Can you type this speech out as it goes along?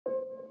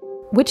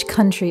Which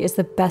country is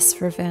the best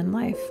for van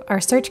life?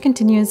 Our search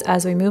continues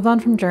as we move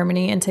on from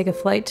Germany and take a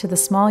flight to the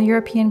small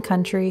European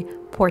country,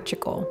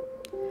 Portugal,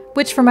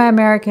 which for my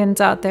Americans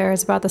out there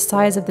is about the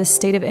size of the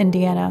state of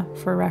Indiana,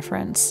 for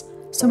reference.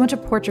 So much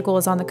of Portugal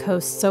is on the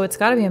coast, so it's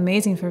gotta be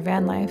amazing for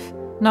van life.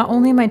 Not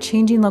only am I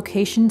changing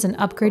locations and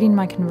upgrading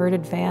my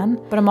converted van,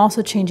 but I'm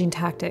also changing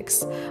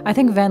tactics. I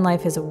think van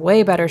life is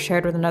way better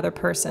shared with another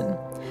person.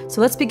 So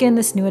let's begin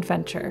this new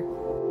adventure.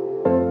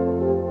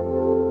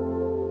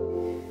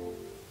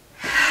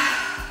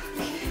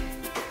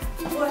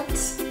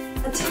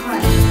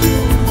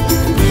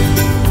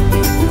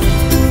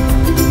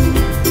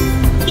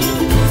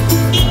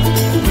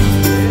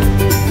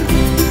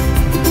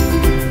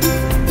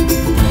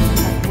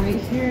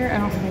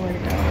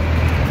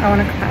 I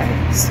want to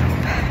cry so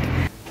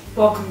bad.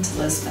 Welcome to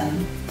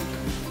Lisbon.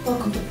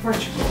 Welcome to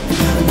Portugal.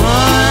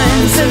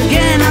 Once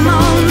again, I'm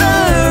on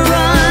the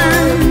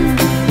run,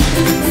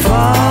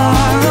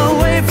 far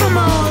away from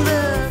all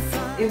the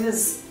fun. It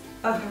was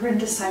a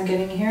horrendous time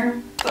getting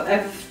here, but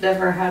I've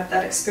never had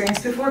that experience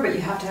before, but you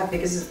have to have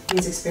these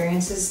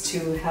experiences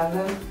to have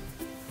them.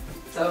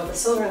 So the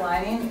silver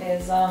lining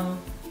is I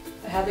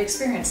had the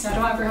experience. Now I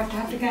don't ever have to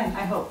have it again,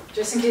 I hope.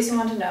 Just in case you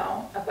want to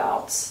know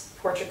about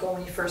Portugal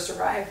when you first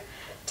arrive,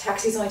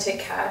 taxis only take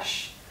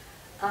cash,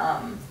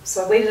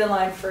 so I waited in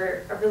line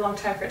for a really long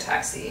time for a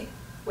taxi,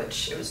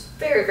 which it was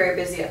very, very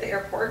busy at the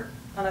airport,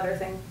 another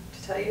thing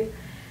to tell you.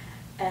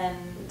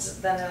 And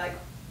then they're like,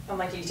 I'm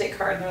like, do you take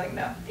card? And they're like,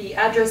 no. The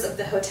address of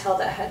the hotel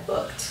that I had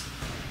booked,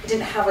 it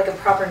didn't have like a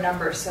proper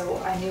number, so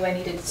I knew I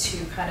needed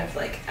to kind of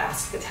like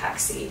ask the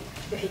taxi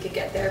if he could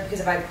get there, because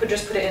if I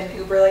just put it in an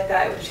Uber like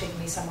that, it would have taken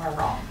me somewhere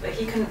wrong. But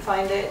he couldn't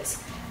find it,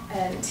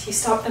 and he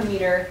stopped the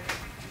meter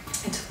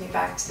and took me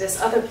back to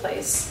this other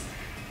place,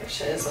 which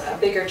is a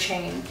bigger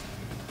chain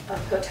of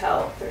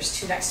hotel. There's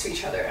two next to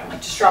each other. I'm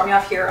like, just drop me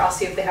off here. I'll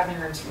see if they have any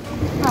rooms for me.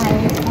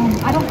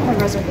 Hi, I don't have a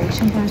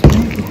reservation, but I was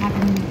wondering if you have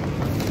any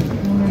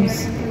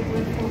rooms.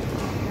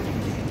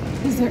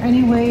 Is there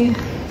any way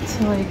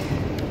to like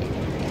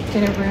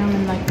get a room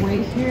and like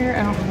wait here?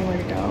 I don't have nowhere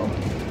to go.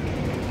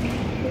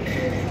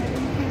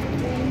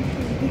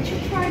 Did you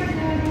try the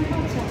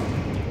hotel?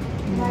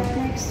 Right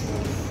next to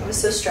us. I was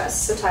so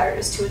stressed, so tired. It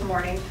was 2 in the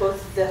morning.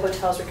 Both of the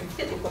hotels were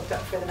completely booked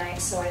up for the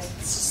night, so I'm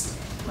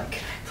like,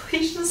 can I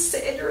please just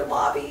sit in your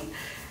lobby?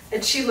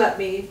 And she let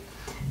me.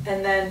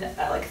 And then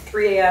at like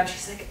 3 a.m.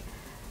 she's like,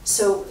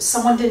 so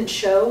someone didn't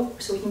show,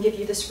 so we can give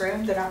you this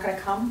room. They're not gonna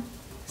come.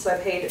 So I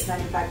paid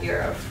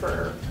 €95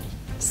 for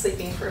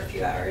sleeping for a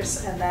few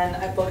hours. And then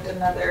I booked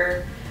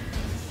another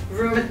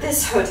room at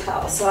this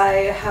hotel. So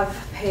I have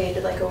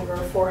paid like over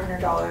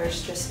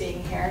 $400 just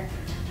being here.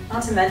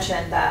 Not to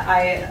mention that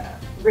I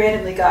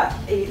randomly got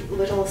a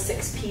little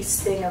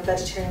 6-piece thing of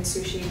vegetarian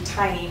sushi,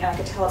 tiny, and I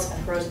could tell it's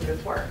been frozen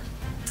before.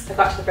 I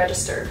got to the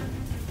register,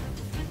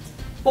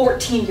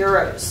 14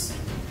 euros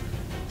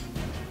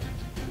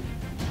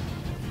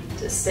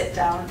to sit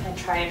down and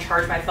try and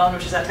charge my phone,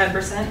 which is at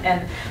 10%,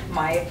 and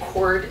my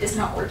cord is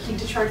not working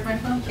to charge my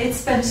phone.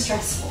 It's been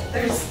stressful.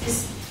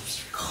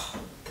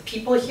 The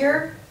people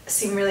here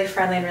seem really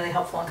friendly and really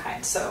helpful and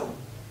kind, so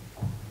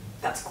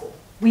that's cool.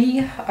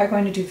 We are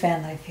going to do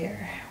van life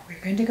here.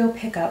 We're going to go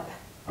pick up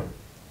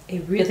a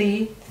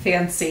really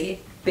fancy,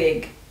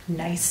 big,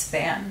 nice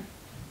van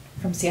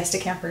from Siesta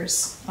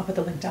Campers. I'll put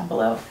the link down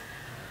below.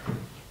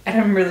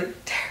 And I'm really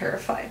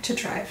terrified to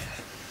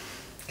drive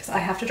because I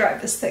have to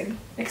drive this thing.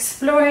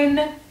 Exploring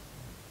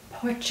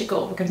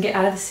Portugal. We're gonna get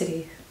out of the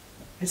city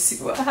and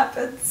see what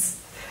happens.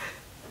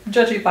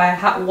 Judging by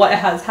what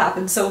has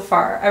happened so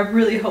far, I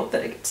really hope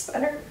that it gets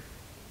better.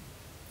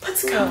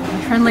 Let's go.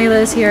 My friend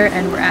Layla is here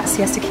and we're at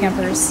Siesta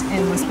Campers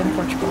in Lisbon,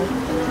 Portugal.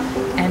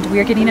 And we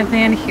are getting a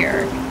van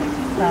here.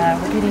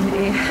 We're getting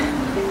a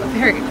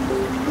very,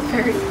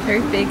 very,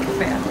 very big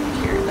van here.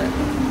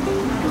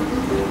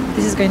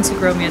 This is going to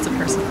grow me as a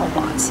person a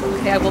lot.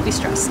 Okay, I will be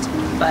stressed,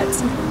 but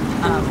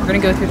we're gonna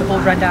go through the whole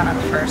rundown on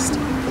it first,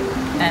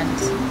 and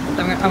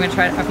I'm gonna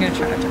try to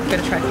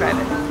drive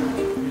it.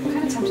 I'm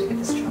kind of tempted to get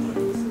this chocolate.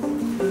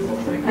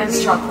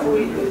 It's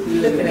chocolate.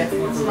 Look at it.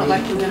 It's not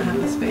like you're gonna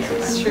have the space.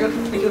 It's true.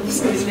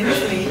 It's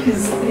literally,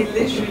 because they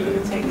literally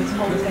would take this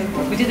whole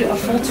table. We did a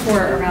full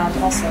tour around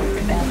also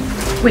the van,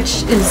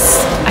 which is,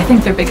 I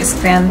think, their biggest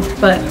van,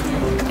 but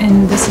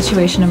in this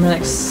situation I'm really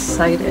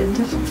excited,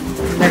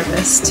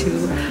 nervous to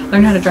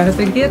learn how to drive a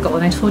big vehicle,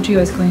 and I told you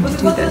I was going to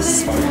do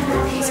this,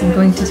 so I'm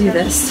going to do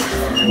this.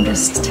 I'm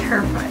just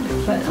terrified,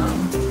 but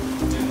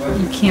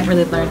you can't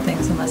really learn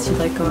things unless you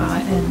like go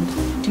out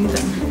and do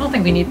them. I don't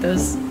think we need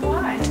those.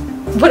 Why?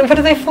 What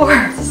are they for?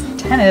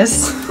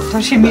 Tennis.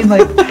 Don't you mean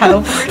like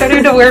paddleboard? I don't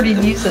even know where he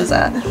uses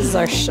at. This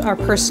is our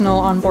personal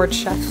onboard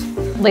chef.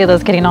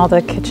 Layla's getting all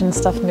the kitchen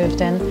stuff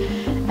moved in,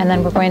 and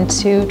then we're going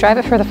to drive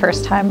it for the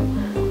first time.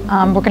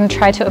 We're going to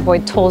try to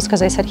avoid tolls because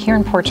they said here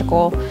in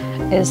Portugal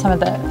is some of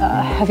the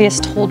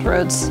heaviest tolled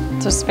roads.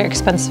 So it's very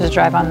expensive to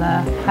drive on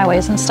the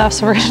highways and stuff.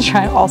 So we're going to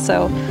try and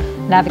also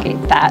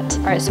navigate that.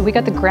 All right, so we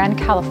got the Grand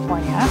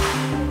California.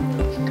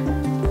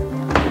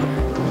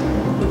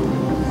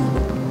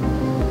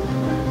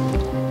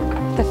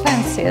 The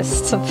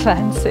fanciest of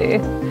fancy.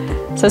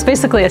 So it's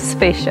basically a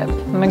spaceship.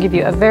 I'm gonna give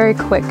you a very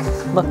quick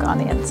look on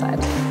the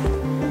inside.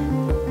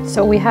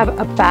 So we have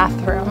a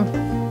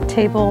bathroom,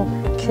 table,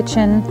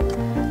 kitchen,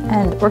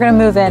 and we're gonna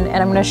move in and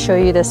I'm gonna show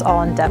you this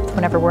all in depth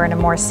whenever we're in a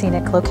more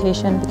scenic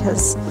location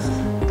because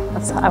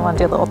I wanna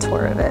do a little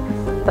tour of it.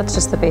 That's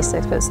just the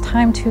basics, but it's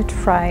time to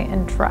try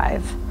and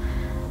drive.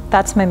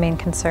 That's my main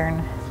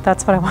concern.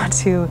 That's what I want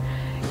to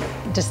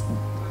just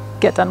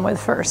get done with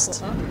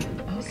first.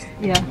 Okay.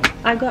 Yeah,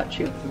 I got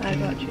you. I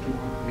got you.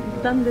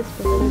 You've done this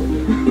before.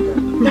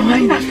 No, I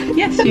have.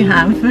 Yes, you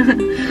have.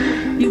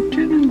 You've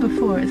driven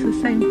before. It's the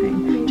same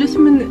thing. Just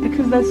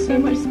because there's so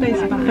much space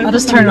behind. I'll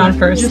just turn it on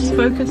first. Just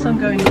focus on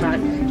going back,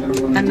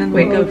 and then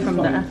we'll go from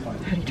there.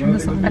 How do you turn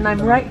this on? And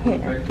I'm right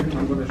here.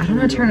 I don't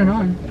know how to turn it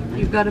on.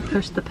 You've got to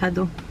push the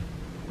pedal.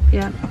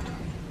 Yeah.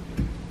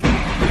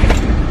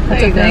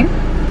 That's a thing?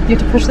 You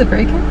have to push the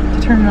brake in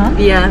to turn it on?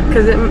 Yeah,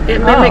 because it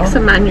mimics a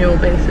manual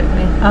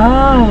basically.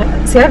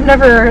 Oh, see, I've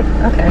never.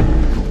 Okay,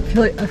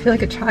 I feel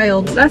like a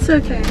child. That's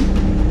okay.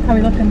 How are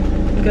we looking?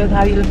 Good.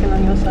 How are you looking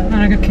on your side?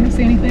 I can't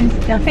see anything.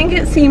 Yeah, I think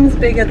it seems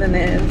bigger than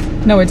it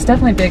is. No, it's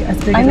definitely big. As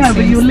big I as know, it but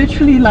seems. you're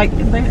literally like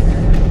this.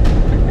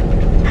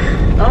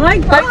 Oh my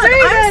god!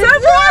 I'm so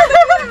proud!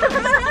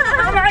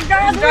 Oh my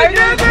god! Driving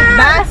a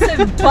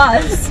massive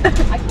bus.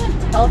 I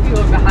can't tell if you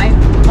were behind.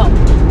 Oh,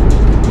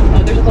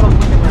 there's a little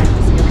window right here.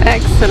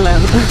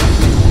 Excellent.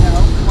 No.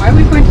 Why are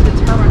we going to the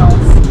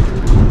terminals?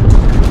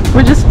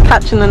 We're just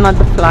catching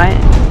another flight.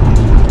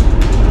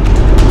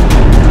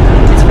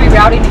 It's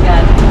rerouting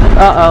again.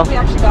 Uh We oh.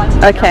 actually got to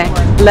the Okay,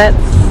 airport.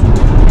 let's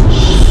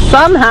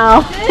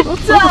somehow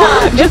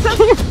just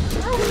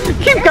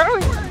keep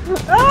going.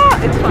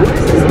 Ah, it's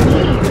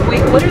fine.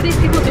 Wait, what are these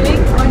people doing?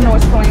 I don't know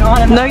what's going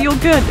on. No, you're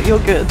good. You're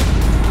good.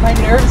 My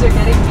nerves are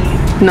getting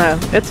me. No,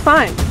 it's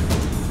fine.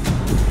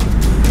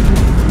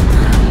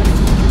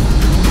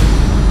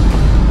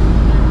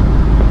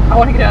 I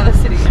want to get out of the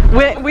city.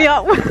 We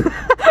are.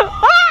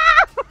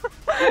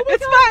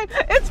 It's fine.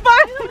 It's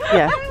fine.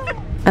 Yeah.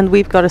 And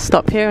we've got to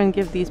stop here and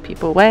give these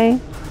people way.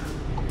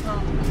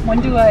 When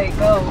do I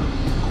go?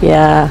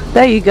 Yeah.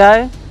 There you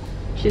go.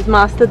 She's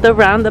mastered the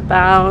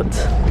roundabout.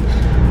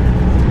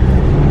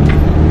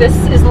 This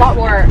is a lot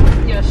more,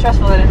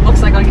 stressful than it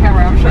looks like on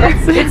camera, I'm sure.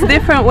 It's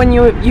different when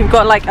you've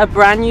got like a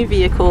brand new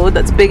vehicle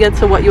that's bigger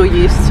to what you're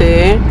used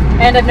to.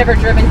 And I've never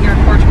driven here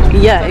in Portugal.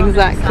 Yeah, so I don't know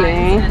the exactly.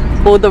 signs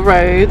and- Or the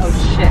roads.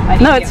 Oh shit. I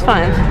need No, to it's get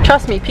fine. over.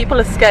 Trust me, people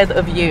are scared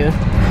of you.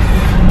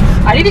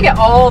 I need to get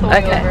all the way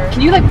Okay. over.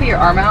 Can you put your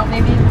arm out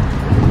maybe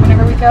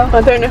whenever we go?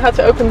 I don't know how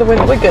to open the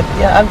window. We're good.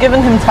 Yeah, I've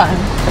given him time.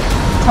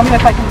 Tell me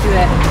if I can do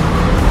it.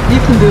 You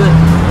can do it.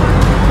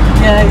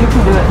 Yeah, you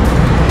can do it.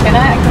 Can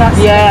I? I cannot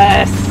see.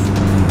 Yes.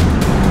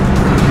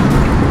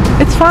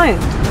 It's fine.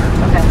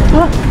 Okay.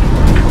 What?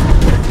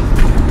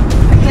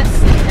 I can't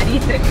see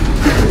anything.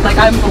 Like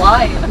I'm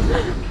blind.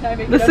 Can I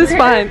make it This over is here?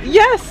 fine.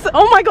 Yes.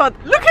 Oh my god.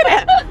 Look at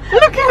it.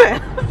 Look at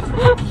it.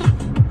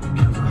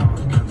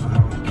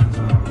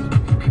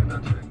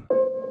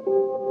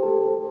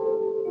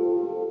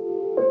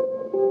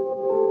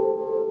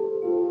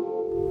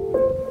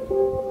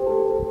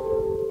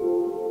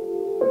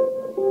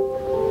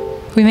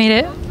 We made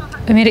it.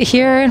 We made it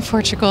here in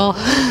Portugal.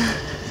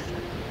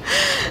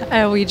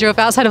 We drove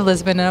outside of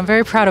Lisbon, and I'm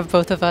very proud of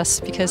both of us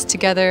because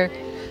together,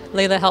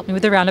 Layla helped me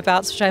with the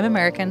roundabouts, which I'm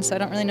American, so I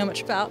don't really know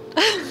much about.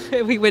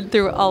 We went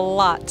through a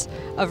lot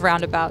of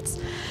roundabouts,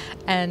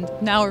 and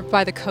now we're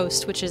by the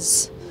coast, which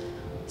is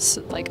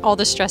like all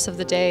the stress of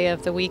the day,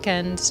 of the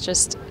weekend,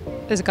 just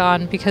is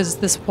gone because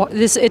this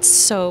it's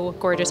so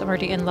gorgeous. I'm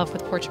already in love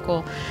with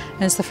Portugal,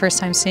 and it's the first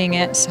time seeing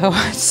it, so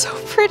it's so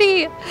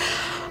pretty.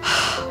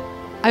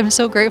 I'm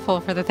so grateful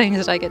for the things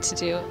that I get to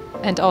do,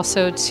 and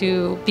also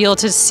to be able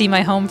to see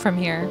my home from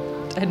here.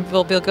 And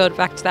we'll go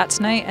back to that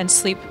tonight and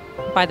sleep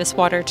by this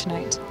water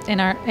tonight in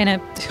a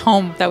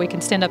home that we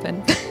can stand up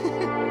in.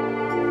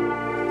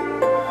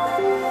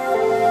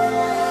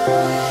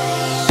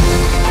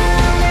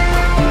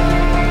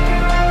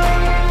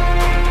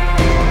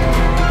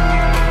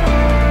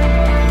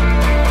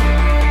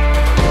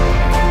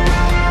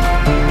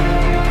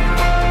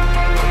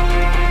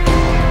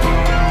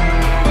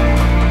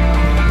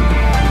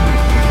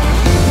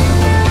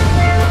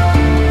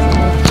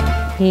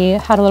 We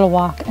had a little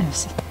walk, and it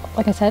was,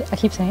 like I said, I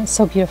keep saying it's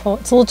so beautiful.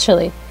 It's a little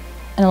chilly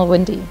and a little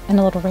windy and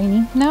a little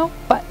rainy now,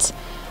 but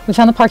we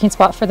found the parking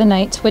spot for the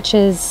night, which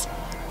is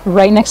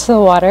right next to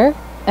the water.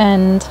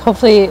 And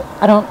hopefully,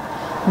 I don't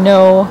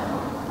know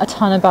a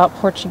ton about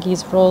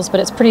Portuguese rules, but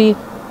it's pretty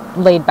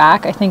laid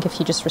back, I think, if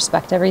you just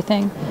respect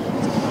everything.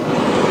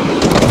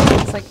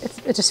 It's like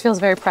it just feels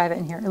very private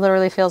in here. It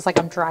literally feels like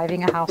I'm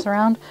driving a house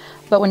around,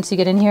 but once you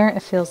get in here,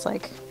 it feels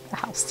like a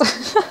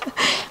house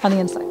on the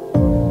inside.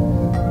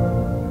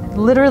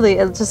 Literally,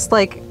 it's just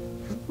like,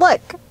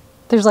 look,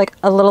 there's like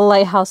a little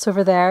lighthouse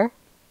over there.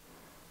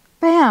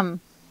 Bam!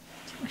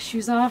 Take my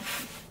shoes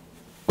off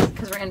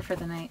because we're in for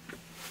the night.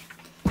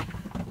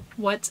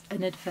 What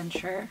an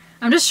adventure.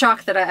 I'm just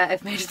shocked that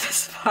I've made it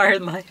this far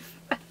in life.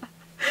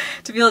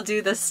 To be able to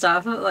do this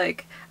stuff.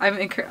 Like,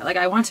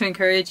 I want to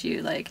encourage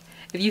you, like,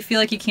 if you feel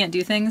like you can't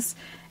do things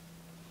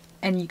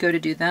and you go to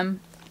do them,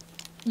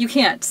 you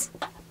can't.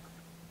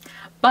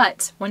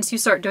 But once you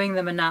start doing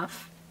them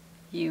enough,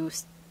 you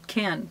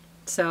can.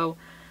 So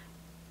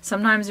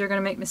sometimes you're going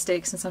to make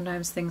mistakes and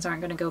sometimes things aren't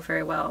going to go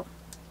very well.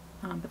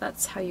 But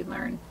that's how you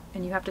learn.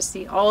 And you have to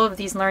see all of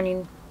these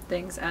learning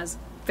things as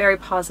very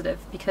positive,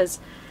 because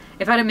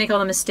if I didn't make all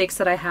the mistakes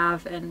that I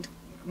have and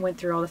went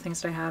through all the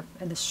things that I have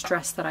and the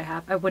stress that I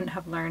have, I wouldn't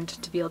have learned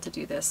to be able to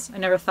do this. I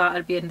never thought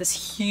I'd be in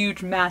this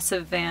huge,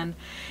 massive van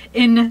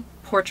in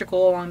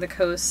Portugal along the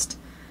coast,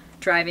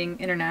 driving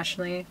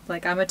internationally.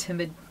 Like, I'm a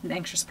timid and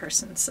anxious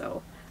person,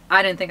 so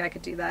I didn't think I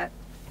could do that.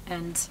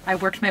 And I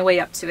worked my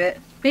way up to it.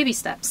 Baby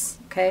steps,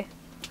 okay?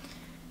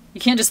 You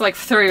can't just like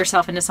throw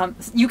yourself into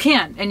something. You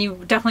can, and you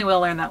definitely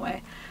will learn that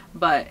way.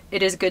 But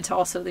it is good to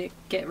also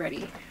get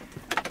ready.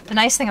 The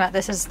nice thing about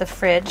this is the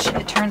fridge.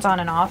 It turns on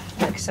and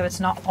off, like, so it's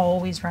not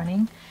always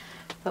running.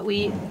 But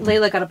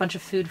Layla got a bunch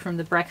of food from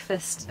the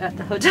breakfast at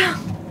the hotel.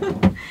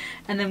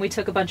 And then we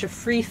took a bunch of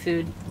free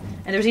food.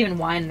 And there's even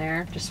wine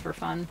there, just for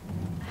fun.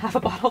 Half a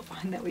bottle of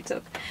wine that we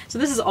took. So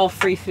this is all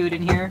free food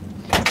in here.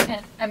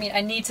 And I mean,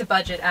 I need to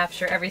budget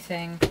after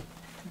everything,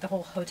 the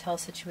whole hotel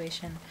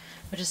situation,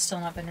 which has still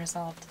not been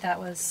resolved. That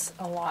was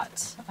a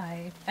lot.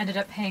 I ended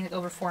up paying like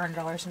over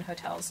 $400 in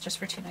hotels just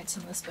for 2 nights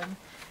in Lisbon.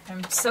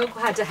 I'm so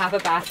glad to have a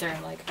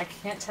bathroom. Like, I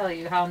can't tell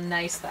you how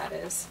nice that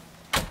is.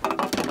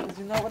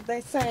 You know what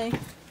they say?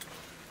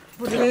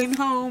 Clean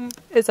home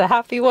is a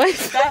happy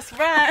wife. That's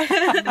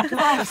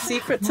right.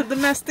 Secret to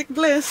domestic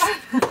bliss.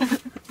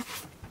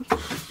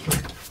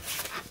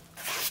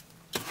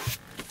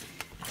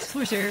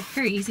 Floors are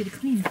very easy to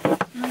clean.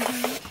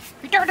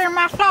 You're dirtying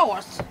my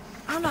floors.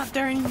 I'm not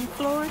dirtying your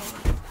floors.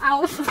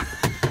 Ow.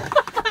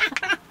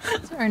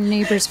 These are our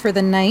neighbors for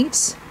the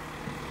night.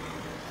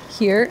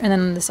 Here, and then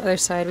on this other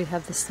side we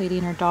have this lady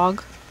and her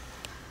dog.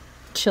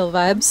 Chill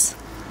vibes.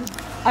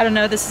 I don't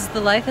know, this is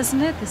the life, isn't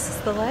it? This is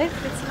the life.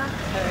 It's not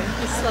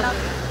It's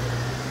lovely.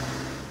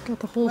 Got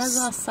the whole... Where's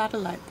our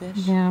satellite dish?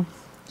 Yeah.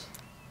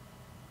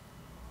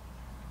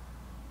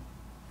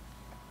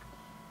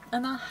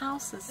 And our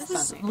house is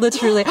stunning.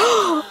 Literally.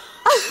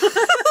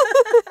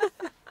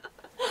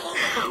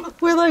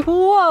 We're like,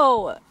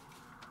 whoa!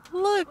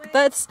 Look, Wait,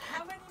 that's...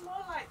 How many more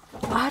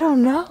lights? I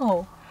don't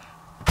know.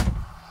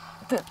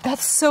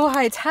 That's so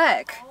high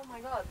tech. Oh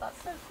my god,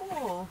 that's so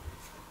cool.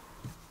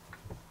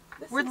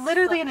 We're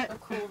literally in a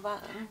cool van.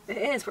 It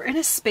is. We're in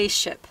a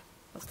spaceship.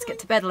 Let's get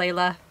to bed,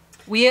 Layla.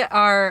 We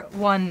are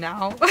one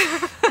now.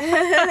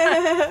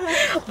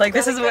 Like,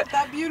 this is what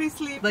that beauty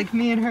sleep. like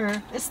me and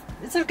her. It's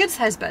a good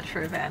sized bed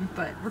for a van,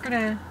 but we're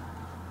gonna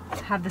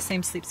have the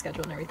same sleep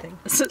schedule and everything.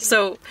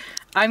 So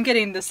I'm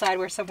getting the side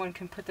where someone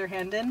can put their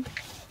hand in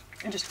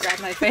and just grab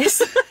my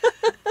face.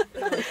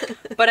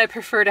 But I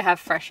prefer to have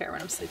fresh air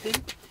when I'm sleeping.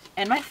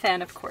 And my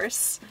fan, of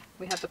course.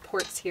 We have the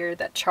ports here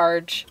that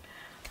charge.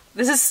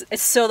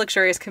 It's so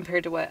luxurious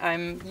compared to what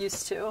I'm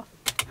used to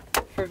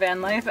for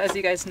van life, as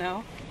you guys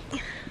know.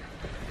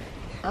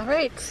 All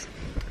right.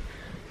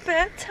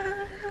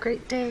 Bedtime.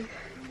 Great day.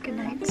 Good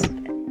night.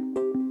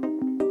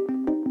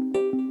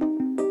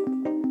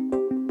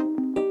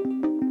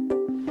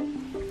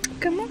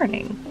 Good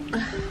morning.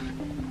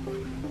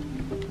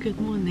 Good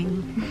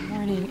morning. Good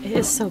morning. It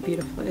is so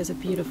beautiful. It is a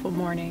beautiful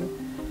morning.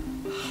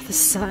 Oh, the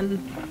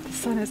sun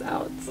is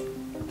out.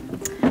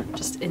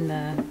 Just in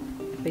the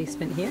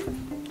basement here.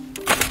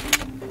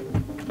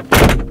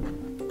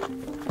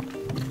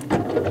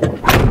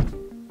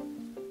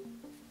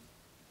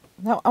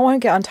 No, I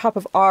want to get on top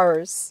of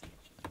ours.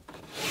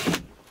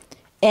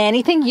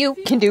 Anything you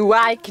can do,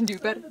 I can do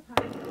better.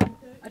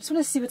 I just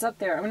want to see what's up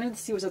there. I want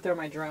to see what's up there on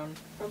my drone.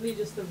 Probably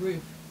just the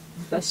roof.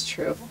 That's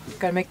true.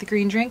 Gotta make the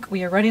green drink.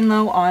 We are running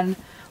low on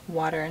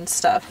water and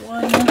stuff.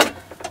 1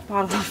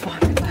 bottle of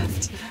water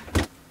left.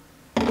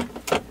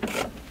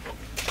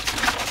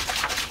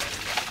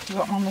 You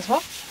want one as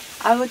well?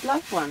 I would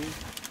love one.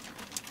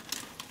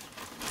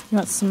 You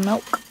want some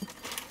milk?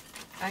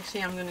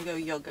 Actually, I'm gonna go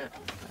yogurt.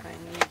 I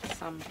need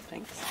some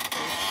things.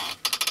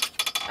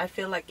 I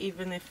feel like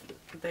even if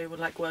they were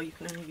like, well, you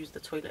can only use the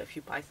toilet if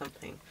you buy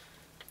something,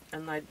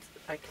 and I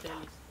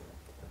clearly.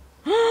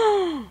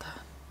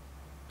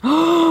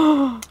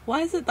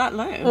 Why is it that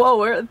low? Whoa,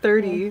 we're at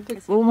 30.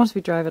 Well, once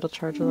we drive, it'll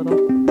charge a little.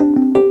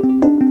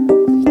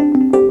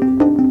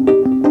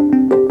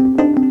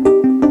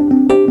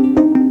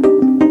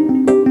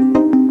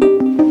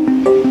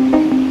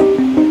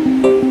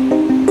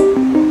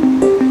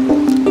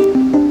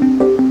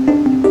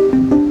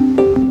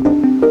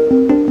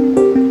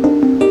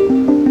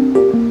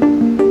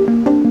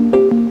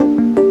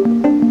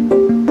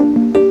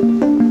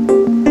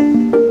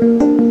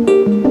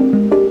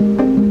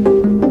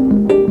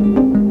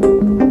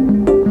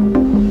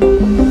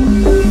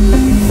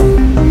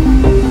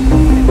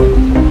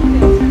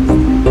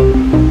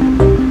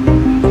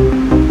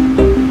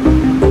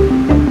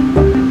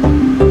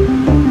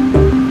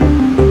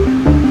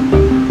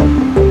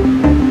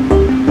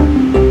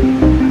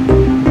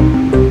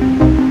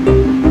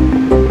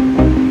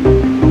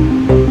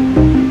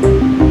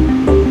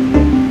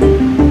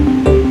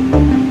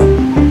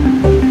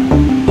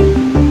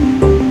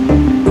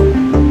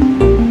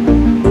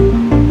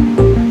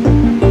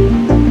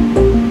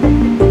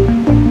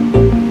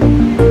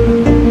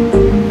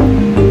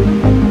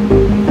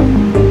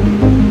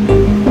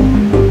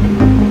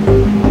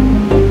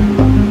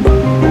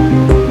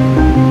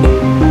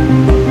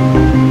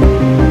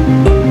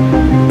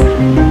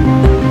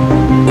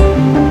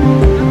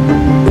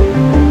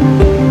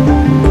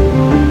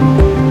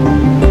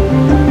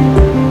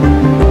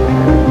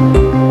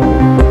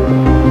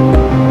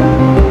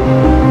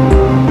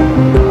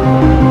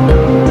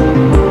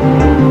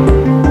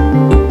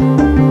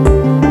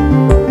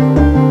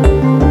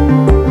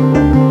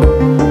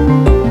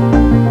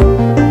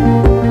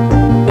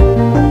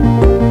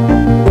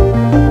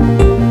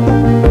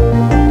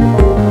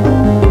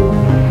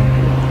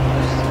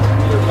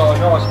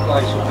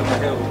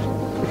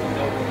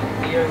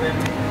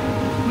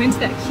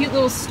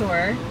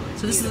 store.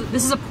 So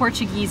this is a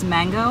Portuguese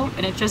mango,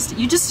 and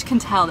you just can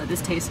tell that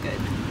this tastes good.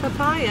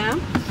 Papaya.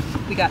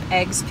 We got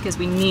eggs because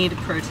we need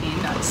protein.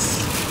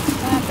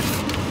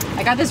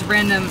 I got this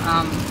random,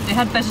 it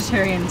had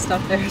vegetarian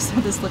stuff there, so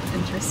this looked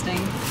interesting.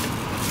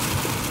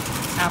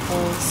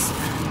 Apples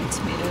and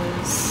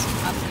tomatoes,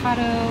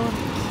 avocado,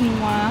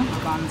 quinoa,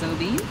 gonzo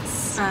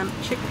beans,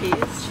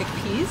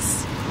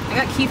 chickpeas. I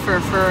got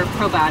kefir for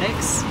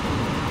probiotics.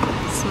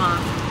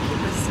 Smart.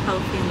 Keep us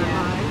healthy and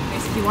alive.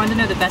 If you want to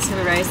know the best type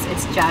of rice,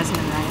 it's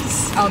jasmine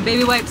rice. Oh,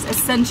 baby wipes,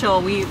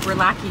 essential. We were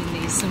lacking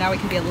these, so now we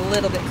can be a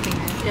little bit cleaner.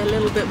 Yeah, a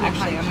little bit more.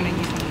 Actually, I'm going to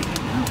use one of these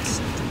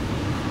out.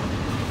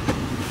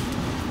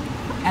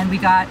 And we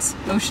got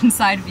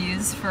oceanside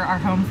views for our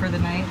home for the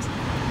night.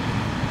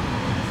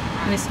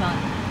 Let me smell it.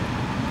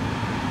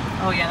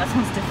 Oh yeah, that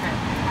smells different.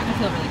 I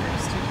feel really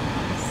gross too.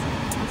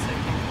 That's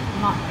okay.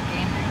 I'm not in the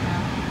game right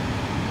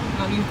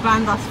now. Oh, you've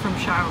banned us from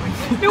showering.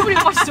 Nobody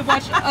wants to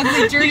watch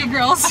ugly, dirty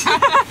girls.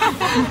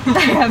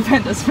 They have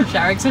banned us from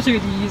showering, especially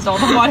when you used all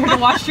the water to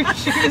wash your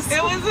shoes. It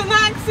was an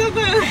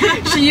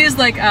accident. She used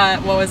like,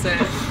 what was it?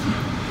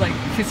 Like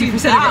 50%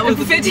 that of it.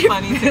 was 50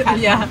 funny to catch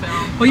yeah. on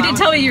film. Well, you didn't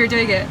tell me you were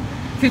doing it.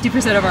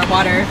 50% of our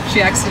water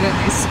she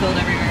accidentally spilled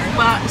everywhere.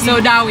 But so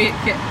now we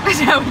can't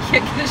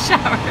get a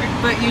shower.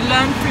 But you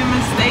learn through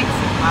mistakes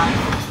in life.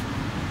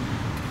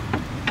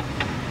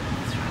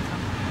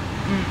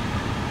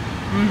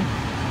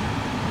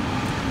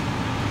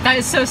 That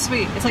is so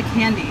sweet. It's like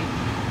candy.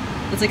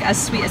 It's like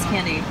as sweet as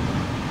candy.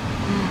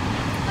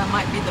 That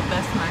might be the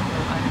best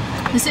mango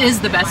I've ever This is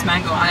the best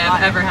mango I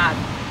have ever had.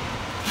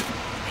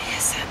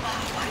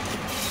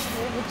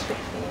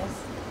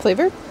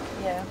 Flavor?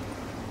 Yeah.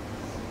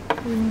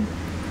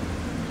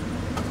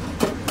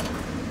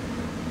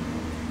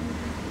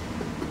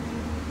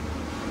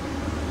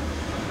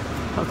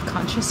 Health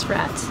conscious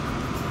rat.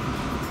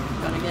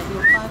 Gonna get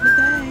you 5 a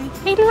day.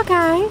 Hey little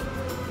guy.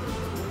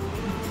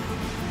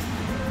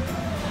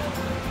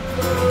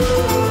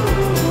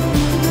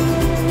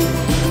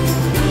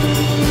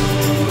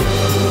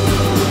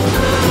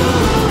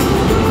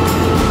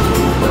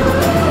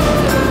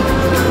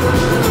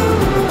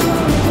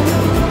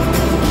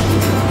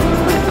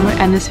 I'm going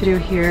to end this video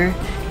here.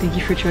 Thank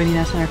you for joining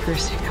us on our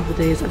first couple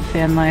days of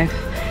van life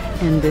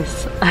in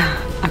this,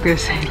 I'm going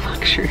to say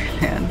luxury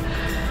van.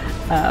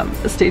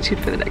 Stay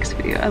tuned for the next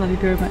video. I love you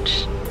very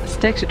much.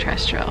 Stay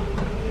extraterrestrial.